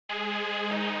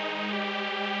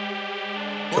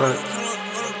Done it.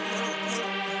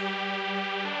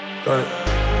 Done it.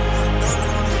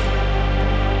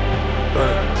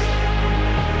 Done it.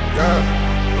 Yeah.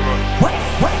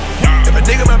 If a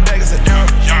nigga my bag is a down,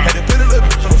 had to put a little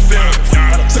bit on the film.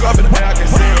 I done took off in the bag, I can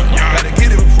see him. Gotta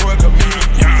get it before I come in.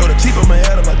 Throw the teeth on my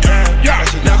head of my time.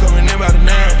 That shit now coming in by the 9.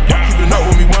 Keep it up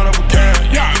with me, one of a kind.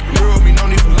 Keep it real with me, no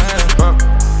need for lying.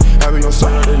 I be on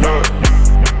something, they know it.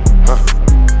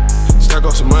 Stack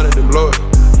up some money, then blow it.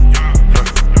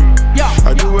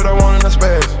 I do what I want and I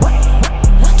spaz.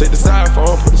 Take the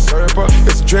styrofoam, put the syrup up.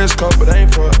 It's a dress code, but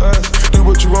ain't for us. Do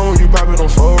what you want, you probably don't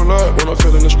fold up. When I'm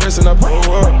feeling the stress and I pull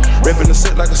up. Ripping the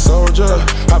set like a soldier.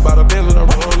 I bought a Benz and I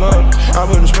roll up. I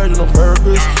put the straight on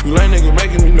purpose. You lame niggas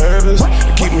making me nervous.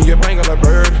 Keep me your bank like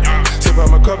bird. Sip out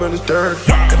my cup and it's dirt.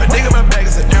 If a nigga my bag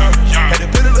is a down, had to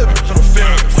put a little bit on the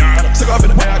film. I done took off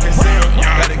in the bag, I can see him.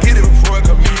 Gotta get it before I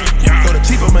come in. Throw the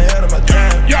teeth on my head of my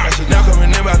time. That shit now coming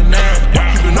in by the 9.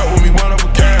 Keep it up with me, one of a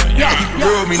kind. Keep it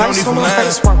real with me, no need for lying.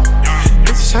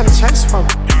 Bitches tryna chase one.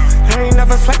 I ain't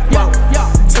never flake one.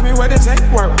 Tell me where the take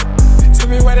one. Tell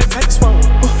me where the takes one.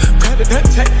 Where the duck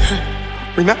take.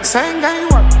 We not the same game,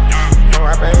 what? No,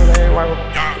 I ain't one.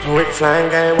 We the flying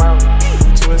game, wow.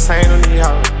 Too insane on these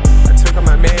hoes. I took off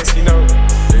my mask, you know.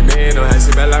 They man don't have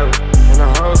to be low. And the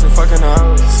hoes and fucking the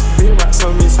hoes. Big rocks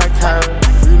on me, psycho.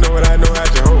 You know what I know, I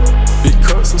just hope. Big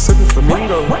cups, I'm sipping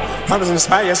flamingo. I was in the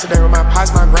spot yesterday with my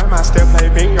pops, my grandma still play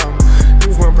bingo.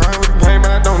 Niggas went proud with the game,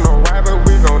 but I don't know why, but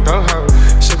we gon' dump her.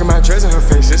 Shaking my dress in her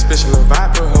face, this bitch a little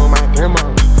vibe, put her on my demo.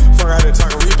 Fuck out there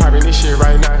talking, we popping this shit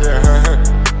right now, yeah,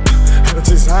 Had to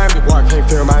take time to walk, can't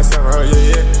feel myself, oh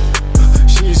yeah.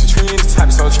 She used to treat the type,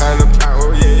 so I'm trying to pop,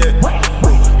 oh yeah.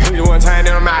 Hit it one time,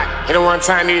 then I'm out. Hit it one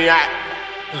time, then I'm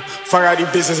out. Fuck out these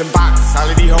bitches and boxes, all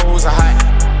of these hoes are hot.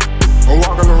 I'm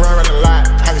walking around with a lot,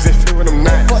 pockets they fill with them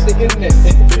nuts.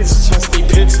 Bitches trust these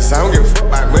pictures, I don't give a fuck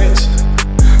about much.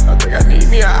 I think I need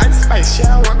me an ice spice,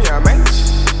 yeah, I want